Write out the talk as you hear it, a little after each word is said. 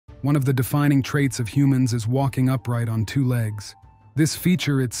One of the defining traits of humans is walking upright on two legs. This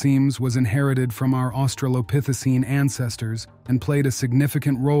feature, it seems, was inherited from our Australopithecine ancestors and played a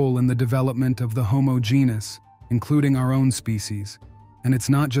significant role in the development of the Homo genus, including our own species. And it's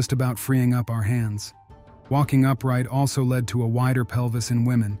not just about freeing up our hands. Walking upright also led to a wider pelvis in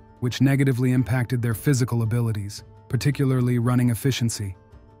women, which negatively impacted their physical abilities, particularly running efficiency.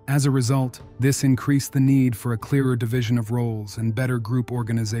 As a result, this increased the need for a clearer division of roles and better group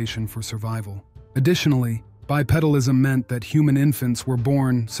organization for survival. Additionally, bipedalism meant that human infants were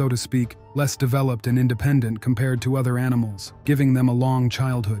born, so to speak, less developed and independent compared to other animals, giving them a long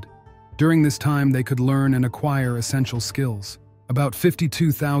childhood. During this time, they could learn and acquire essential skills. About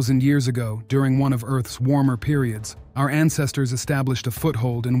 52,000 years ago, during one of Earth's warmer periods, our ancestors established a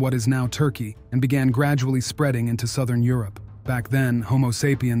foothold in what is now Turkey and began gradually spreading into southern Europe. Back then, Homo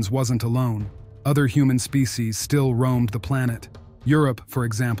sapiens wasn't alone. Other human species still roamed the planet. Europe, for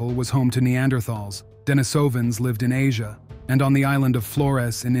example, was home to Neanderthals. Denisovans lived in Asia, and on the island of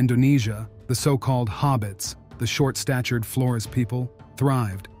Flores in Indonesia, the so-called hobbits, the short-statured Flores people,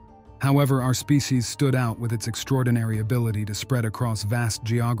 thrived. However, our species stood out with its extraordinary ability to spread across vast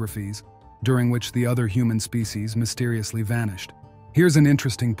geographies, during which the other human species mysteriously vanished. Here's an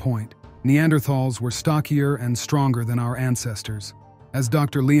interesting point. Neanderthals were stockier and stronger than our ancestors. As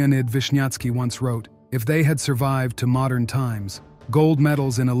Dr. Leonid Vishnyatsky once wrote, if they had survived to modern times, gold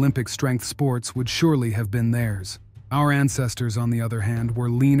medals in Olympic strength sports would surely have been theirs. Our ancestors, on the other hand, were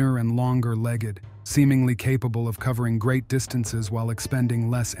leaner and longer-legged, seemingly capable of covering great distances while expending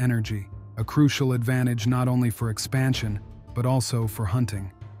less energy, a crucial advantage not only for expansion, but also for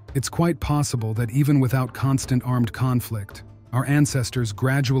hunting. It's quite possible that even without constant armed conflict, our ancestors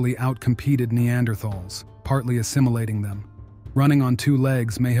gradually outcompeted Neanderthals, partly assimilating them. Running on two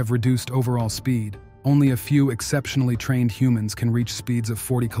legs may have reduced overall speed. Only a few exceptionally trained humans can reach speeds of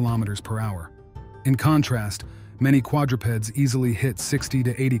 40 kilometers per hour. In contrast, many quadrupeds easily hit 60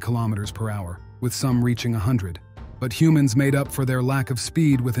 to 80 kilometers per hour, with some reaching 100. But humans made up for their lack of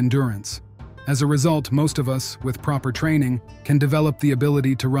speed with endurance. As a result, most of us, with proper training, can develop the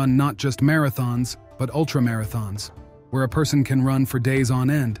ability to run not just marathons, but ultramarathons, where a person can run for days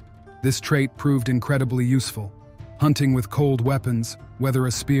on end. This trait proved incredibly useful. Hunting with cold weapons, whether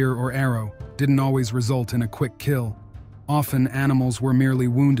a spear or arrow, didn't always result in a quick kill. Often, animals were merely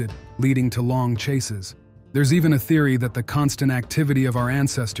wounded, leading to long chases. There's even a theory that the constant activity of our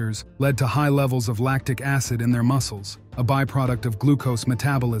ancestors led to high levels of lactic acid in their muscles, a byproduct of glucose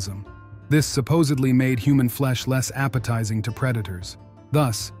metabolism. This supposedly made human flesh less appetizing to predators.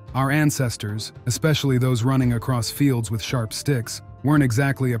 Thus, our ancestors, especially those running across fields with sharp sticks, weren't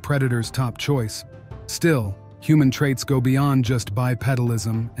exactly a predator's top choice. Still, human traits go beyond just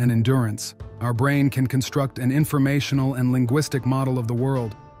bipedalism and endurance. Our brain can construct an informational and linguistic model of the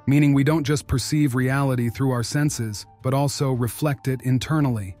world, meaning we don't just perceive reality through our senses, but also reflect it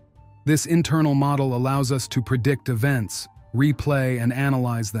internally. This internal model allows us to predict events, replay and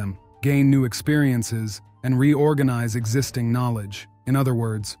analyze them, gain new experiences, and reorganize existing knowledge. In other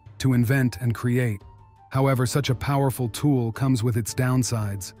words, to invent and create. However, such a powerful tool comes with its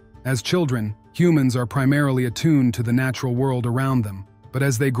downsides. As children, humans are primarily attuned to the natural world around them, but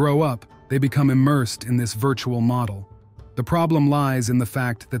as they grow up, they become immersed in this virtual model. The problem lies in the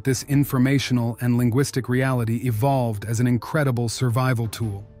fact that this informational and linguistic reality evolved as an incredible survival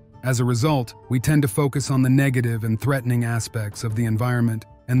tool. As a result, we tend to focus on the negative and threatening aspects of the environment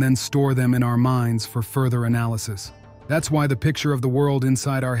and then store them in our minds for further analysis. That's why the picture of the world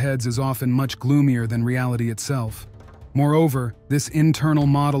inside our heads is often much gloomier than reality itself. Moreover, this internal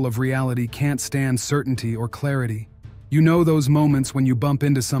model of reality can't stand certainty or clarity. You know those moments when you bump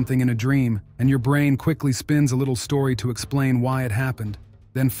into something in a dream, and your brain quickly spins a little story to explain why it happened,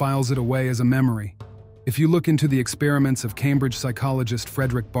 then files it away as a memory. If you look into the experiments of Cambridge psychologist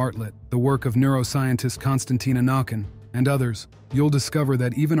Frederick Bartlett, the work of neuroscientist Konstantin Anokhin, and others, you'll discover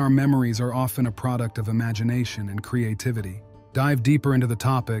that even our memories are often a product of imagination and creativity. Dive deeper into the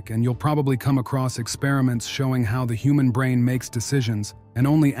topic, and you'll probably come across experiments showing how the human brain makes decisions and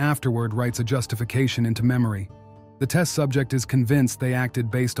only afterward writes a justification into memory. The test subject is convinced they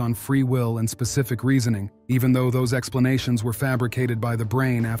acted based on free will and specific reasoning, even though those explanations were fabricated by the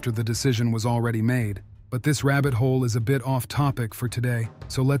brain after the decision was already made. But this rabbit hole is a bit off topic for today,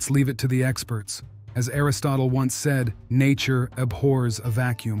 so let's leave it to the experts. As Aristotle once said, nature abhors a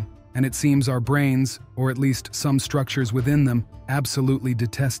vacuum, and it seems our brains, or at least some structures within them, absolutely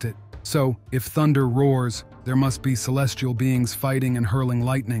detest it. So, if thunder roars, there must be celestial beings fighting and hurling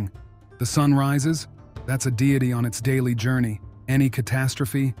lightning. The sun rises? That's a deity on its daily journey. Any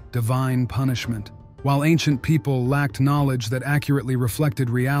catastrophe, divine punishment. While ancient people lacked knowledge that accurately reflected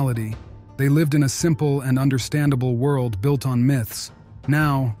reality, they lived in a simple and understandable world built on myths.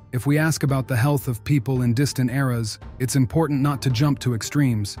 Now, if we ask about the health of people in distant eras, it's important not to jump to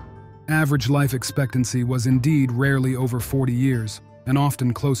extremes. Average life expectancy was indeed rarely over 40 years, and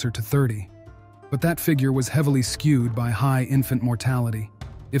often closer to 30. But that figure was heavily skewed by high infant mortality.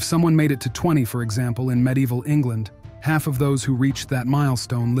 If someone made it to 20, for example, in medieval England, half of those who reached that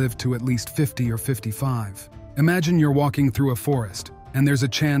milestone lived to at least 50 or 55. Imagine you're walking through a forest, and there's a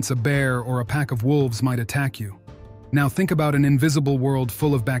chance a bear or a pack of wolves might attack you. Now think about an invisible world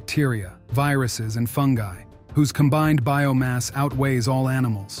full of bacteria, viruses, and fungi, whose combined biomass outweighs all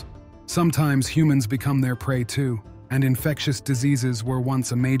animals. Sometimes humans become their prey too, and infectious diseases were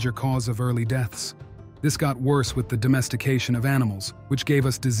once a major cause of early deaths. This got worse with the domestication of animals, which gave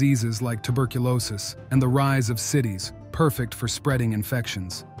us diseases like tuberculosis and the rise of cities, perfect for spreading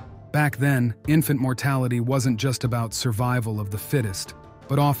infections. Back then, infant mortality wasn't just about survival of the fittest,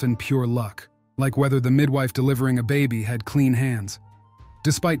 but often pure luck, like whether the midwife delivering a baby had clean hands.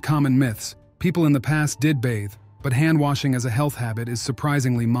 Despite common myths, people in the past did bathe, but hand-washing as a health habit is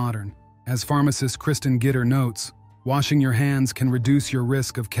surprisingly modern. As pharmacist Kristen Gitter notes, washing your hands can reduce your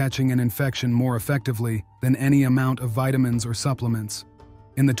risk of catching an infection more effectively than any amount of vitamins or supplements.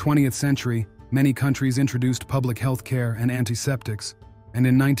 In the 20th century, many countries introduced public health care and antiseptics, and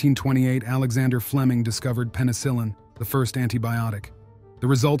in 1928 Alexander Fleming discovered penicillin, the first antibiotic. The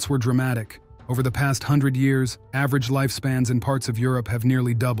results were dramatic. Over the past 100 years, average lifespans in parts of Europe have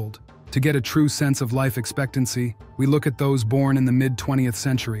nearly doubled. To get a true sense of life expectancy, we look at those born in the mid-20th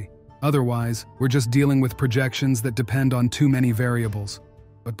century. Otherwise, we're just dealing with projections that depend on too many variables.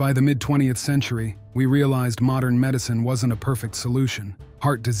 But by the mid-20th century, we realized modern medicine wasn't a perfect solution.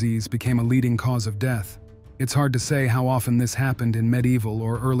 Heart disease became a leading cause of death. It's hard to say how often this happened in medieval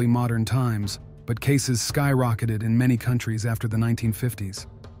or early modern times, but cases skyrocketed in many countries after the 1950s.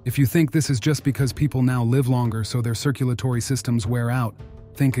 If you think this is just because people now live longer so their circulatory systems wear out,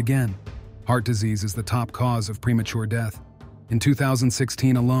 think again. Heart disease is the top cause of premature death. In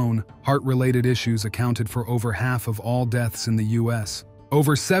 2016 alone, heart-related issues accounted for over half of all deaths in the U.S.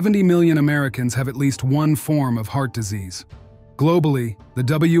 Over 70 million Americans have at least one form of heart disease. Globally,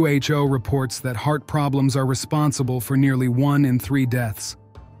 the WHO reports that heart problems are responsible for nearly 1 in 3 deaths.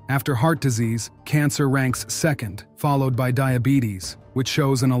 After heart disease, cancer ranks second, followed by diabetes, which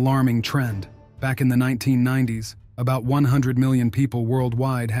shows an alarming trend. Back in the 1990s, about 100 million people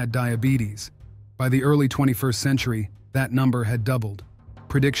worldwide had diabetes. By the early 21st century, that number had doubled.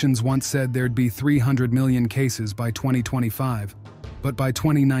 Predictions once said there'd be 300 million cases by 2025, but by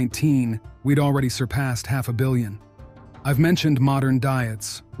 2019, we'd already surpassed 500 million. I've mentioned modern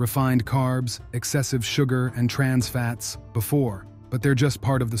diets, refined carbs, excessive sugar, and trans fats before, but they're just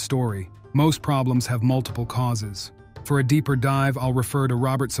part of the story. Most problems have multiple causes. For a deeper dive, I'll refer to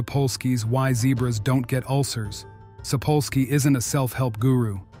Robert Sapolsky's Why Zebras Don't Get Ulcers. Sapolsky isn't a self-help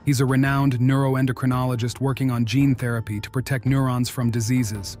guru. He's a renowned neuroendocrinologist working on gene therapy to protect neurons from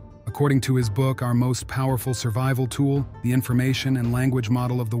diseases. According to his book, Our Most Powerful Survival Tool, the information and language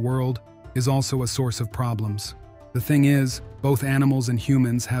model of the world, is also a source of problems. The thing is, both animals and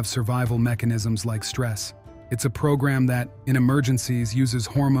humans have survival mechanisms like stress. It's a program that, in emergencies, uses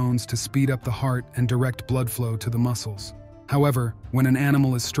hormones to speed up the heart and direct blood flow to the muscles. However, when an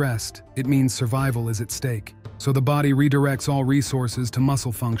animal is stressed, it means survival is at stake. So the body redirects all resources to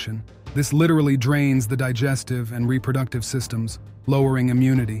muscle function. This literally drains the digestive and reproductive systems, lowering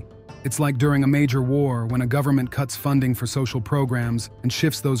immunity. It's like during a major war when a government cuts funding for social programs and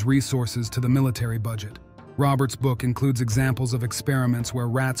shifts those resources to the military budget. Robert's book includes examples of experiments where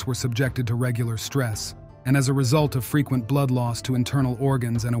rats were subjected to regular stress, and as a result of frequent blood loss to internal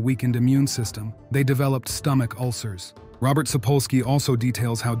organs and a weakened immune system, they developed stomach ulcers. Robert Sapolsky also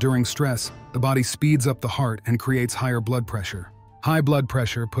details how during stress, the body speeds up the heart and creates higher blood pressure. High blood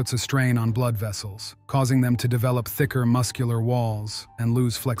pressure puts a strain on blood vessels, causing them to develop thicker muscular walls and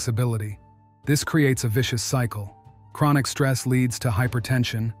lose flexibility. This creates a vicious cycle. Chronic stress leads to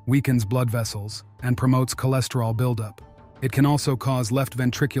hypertension, weakens blood vessels, and promotes cholesterol buildup. It can also cause left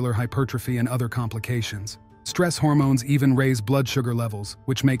ventricular hypertrophy and other complications. Stress hormones even raise blood sugar levels,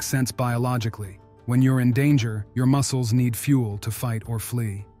 which makes sense biologically. When you're in danger, your muscles need fuel to fight or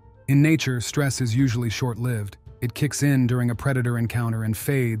flee. In nature, stress is usually short-lived. It kicks in during a predator encounter and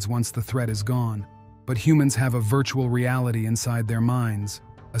fades once the threat is gone. But humans have a virtual reality inside their minds,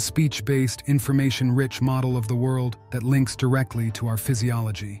 a speech-based, information-rich model of the world that links directly to our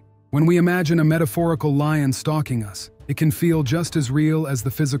physiology. When we imagine a metaphorical lion stalking us, it can feel just as real as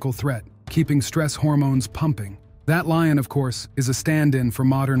the physical threat, keeping stress hormones pumping. That lion, of course, is a stand-in for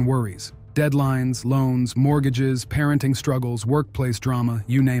modern worries. Deadlines, loans, mortgages, parenting struggles, workplace drama,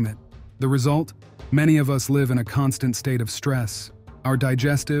 you name it. The result? Many of us live in a constant state of stress. Our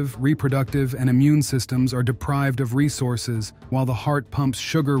digestive, reproductive, and immune systems are deprived of resources, while the heart pumps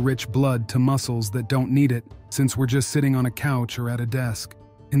sugar-rich blood to muscles that don't need it, since we're just sitting on a couch or at a desk.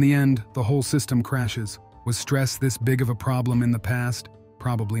 In the end, the whole system crashes. Was stress this big of a problem in the past?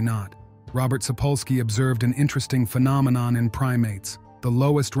 Probably not. Robert Sapolsky observed an interesting phenomenon in primates. The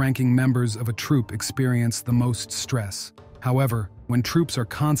lowest-ranking members of a troop experience the most stress. However, when troops are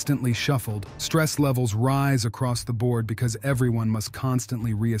constantly shuffled, stress levels rise across the board because everyone must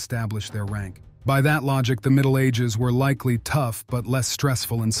constantly re-establish their rank. By that logic, the Middle Ages were likely tough but less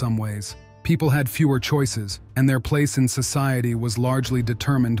stressful in some ways. People had fewer choices, and their place in society was largely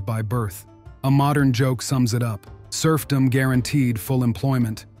determined by birth. A modern joke sums it up. Serfdom guaranteed full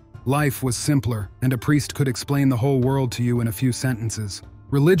employment. Life was simpler, and a priest could explain the whole world to you in a few sentences.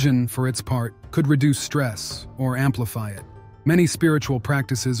 Religion, for its part, could reduce stress or amplify it. Many spiritual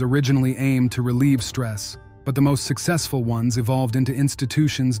practices originally aimed to relieve stress, but the most successful ones evolved into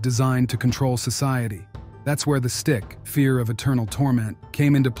institutions designed to control society. That's where the stick, fear of eternal torment,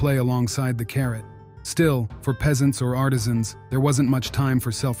 came into play alongside the carrot. Still, for peasants or artisans, there wasn't much time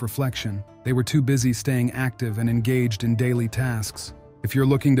for self-reflection. They were too busy staying active and engaged in daily tasks. If you're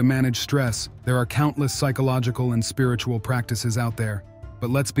looking to manage stress, there are countless psychological and spiritual practices out there. But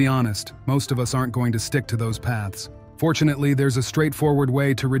let's be honest, most of us aren't going to stick to those paths. Fortunately, there's a straightforward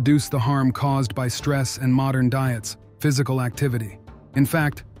way to reduce the harm caused by stress and modern diets: physical activity. In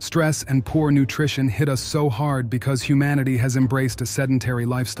fact, stress and poor nutrition hit us so hard because humanity has embraced a sedentary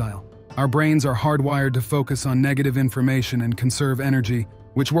lifestyle. Our brains are hardwired to focus on negative information and conserve energy,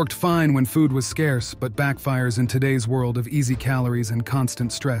 which worked fine when food was scarce but backfires in today's world of easy calories and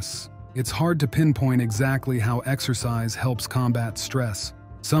constant stress. It's hard to pinpoint exactly how exercise helps combat stress.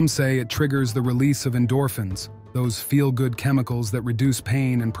 Some say it triggers the release of endorphins, those feel-good chemicals that reduce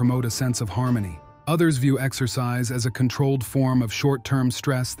pain and promote a sense of harmony. Others view exercise as a controlled form of short-term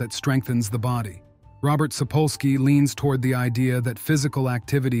stress that strengthens the body. Robert Sapolsky leans toward the idea that physical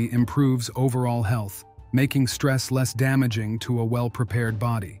activity improves overall health, making stress less damaging to a well-prepared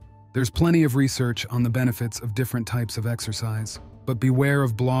body. There's plenty of research on the benefits of different types of exercise, but beware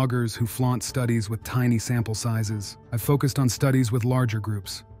of bloggers who flaunt studies with tiny sample sizes. I've focused on studies with larger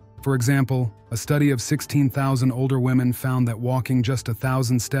groups. For example, a study of 16,000 older women found that walking just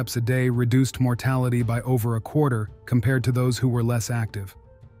 1,000 steps a day reduced mortality by over a quarter compared to those who were less active.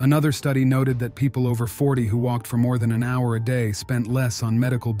 Another study noted that people over 40 who walked for more than an hour a day spent less on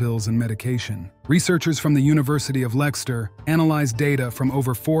medical bills and medication. Researchers from the University of Leicester analyzed data from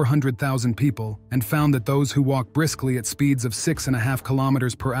over 400,000 people and found that those who walk briskly at speeds of 6.5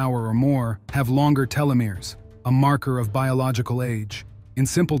 kilometers per hour or more have longer telomeres, a marker of biological age. In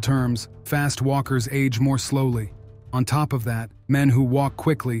simple terms, fast walkers age more slowly. On top of that, men who walk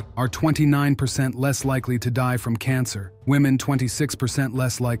quickly are 29% less likely to die from cancer, women 26%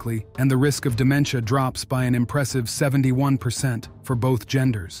 less likely, and the risk of dementia drops by an impressive 71% for both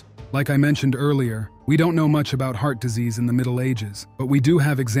genders. Like I mentioned earlier, we don't know much about heart disease in the Middle Ages, but we do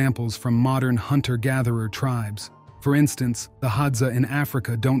have examples from modern hunter-gatherer tribes. For instance, the Hadza in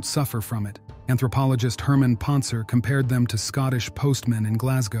Africa don't suffer from it. Anthropologist Herman Pontzer compared them to Scottish postmen in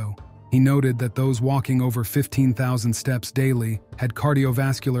Glasgow. He noted that those walking over 15,000 steps daily had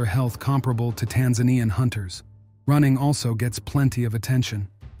cardiovascular health comparable to Tanzanian hunters. Running also gets plenty of attention.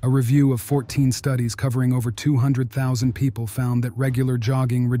 A review of 14 studies covering over 200,000 people found that regular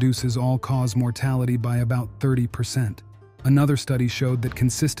jogging reduces all-cause mortality by about 30%. Another study showed that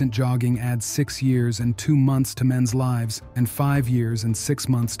consistent jogging adds 6 years and 2 months to men's lives and 5 years and 6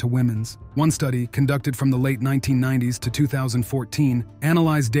 months to women's. One study, conducted from the late 1990s to 2014,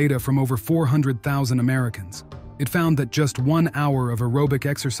 analyzed data from over 400,000 Americans. It found that just 1 hour of aerobic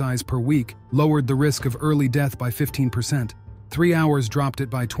exercise per week lowered the risk of early death by 15%. 3 hours dropped it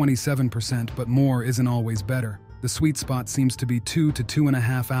by 27%, but more isn't always better. The sweet spot seems to be 2 to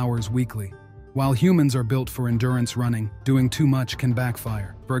 2.5 hours weekly. While humans are built for endurance running, doing too much can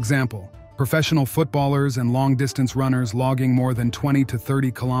backfire. For example, professional footballers and long-distance runners logging more than 20 to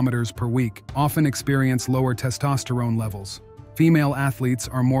 30 kilometers per week often experience lower testosterone levels. Female athletes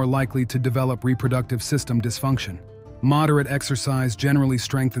are more likely to develop reproductive system dysfunction. Moderate exercise generally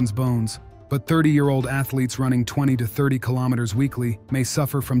strengthens bones, but 30-year-old athletes running 20 to 30 kilometers weekly may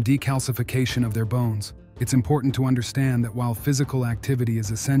suffer from decalcification of their bones. It's important to understand that while physical activity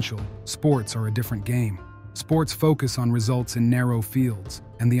is essential, sports are a different game. Sports focus on results in narrow fields,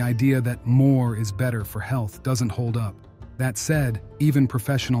 and the idea that more is better for health doesn't hold up. That said, even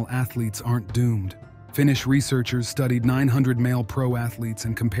professional athletes aren't doomed. Finnish researchers studied 900 male pro athletes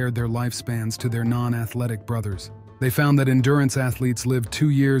and compared their lifespans to their non-athletic brothers. They found that endurance athletes lived 2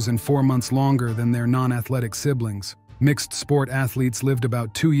 years and 4 months longer than their non-athletic siblings. Mixed sport athletes lived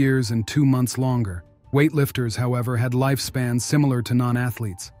about 2 years and 2 months longer. Weightlifters, however, had lifespans similar to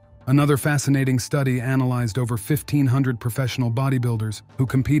non-athletes. Another fascinating study analyzed over 1,500 professional bodybuilders who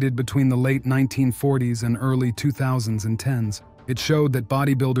competed between the late 1940s and early 2010s. It showed that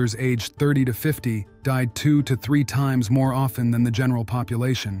bodybuilders aged 30 to 50 died 2 to 3 times more often than the general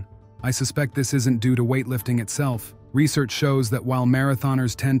population. I suspect this isn't due to weightlifting itself. Research shows that while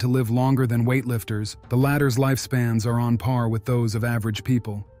marathoners tend to live longer than weightlifters, the latter's lifespans are on par with those of average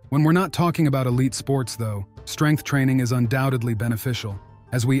people. When we're not talking about elite sports, though, strength training is undoubtedly beneficial.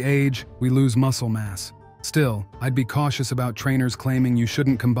 As we age, we lose muscle mass. Still, I'd be cautious about trainers claiming you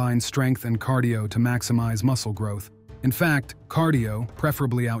shouldn't combine strength and cardio to maximize muscle growth. In fact, cardio,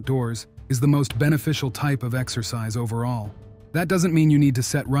 preferably outdoors, is the most beneficial type of exercise overall. That doesn't mean you need to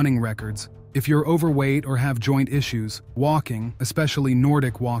set running records. If you're overweight or have joint issues, walking, especially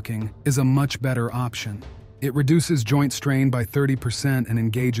Nordic walking, is a much better option. It reduces joint strain by 30% and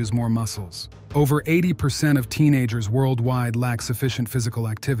engages more muscles. Over 80% of teenagers worldwide lack sufficient physical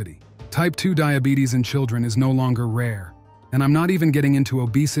activity. Type 2 diabetes in children is no longer rare. And I'm not even getting into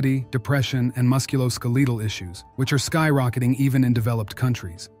obesity, depression, and musculoskeletal issues, which are skyrocketing even in developed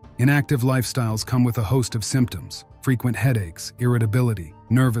countries. Inactive lifestyles come with a host of symptoms: frequent headaches, irritability,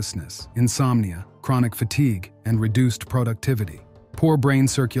 nervousness, insomnia, chronic fatigue, and reduced productivity. Poor brain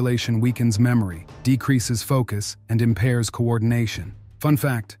circulation weakens memory, decreases focus, and impairs coordination. Fun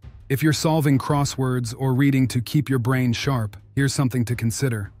fact: if you're solving crosswords or reading to keep your brain sharp, here's something to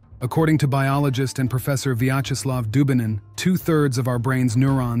consider. According to biologist and Professor Vyacheslav Dubinin, 2/3 of our brain's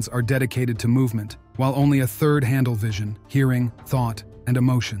neurons are dedicated to movement, while only a third handle vision, hearing, thought, and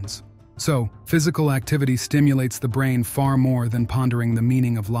emotions. So, physical activity stimulates the brain far more than pondering the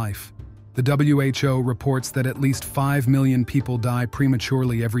meaning of life. The WHO reports that at least 5 million people die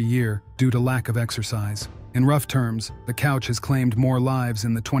prematurely every year due to lack of exercise. In rough terms, the couch has claimed more lives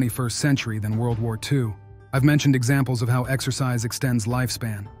in the 21st century than World War II. I've mentioned examples of how exercise extends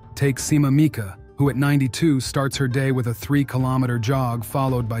lifespan. Take Sima Mika, who at 92 starts her day with a 3-kilometer jog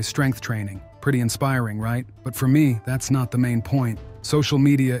followed by strength training. Pretty inspiring, right? But for me, that's not the main point. Social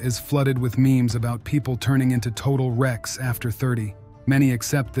media is flooded with memes about people turning into total wrecks after 30. Many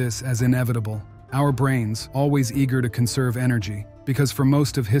accept this as inevitable. Our brains, always eager to conserve energy, because for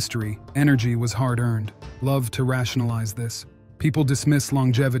most of history, energy was hard-earned, love to rationalize this. People dismiss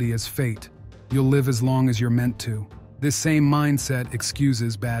longevity as fate. You'll live as long as you're meant to. This same mindset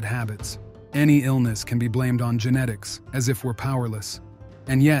excuses bad habits. Any illness can be blamed on genetics, as if we're powerless.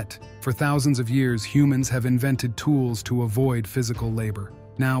 And yet, for thousands of years, humans have invented tools to avoid physical labor.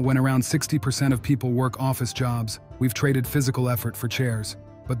 Now, when around 60% of people work office jobs, we've traded physical effort for chairs.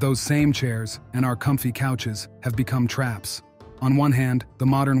 But those same chairs, and our comfy couches, have become traps. On one hand, the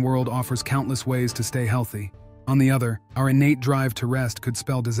modern world offers countless ways to stay healthy. On the other, our innate drive to rest could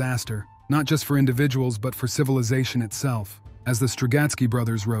spell disaster, not just for individuals but for civilization itself. As the Strugatsky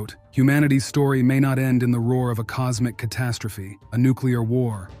brothers wrote, humanity's story may not end in the roar of a cosmic catastrophe, a nuclear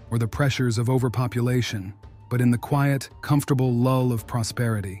war, or the pressures of overpopulation, but in the quiet, comfortable lull of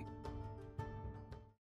prosperity.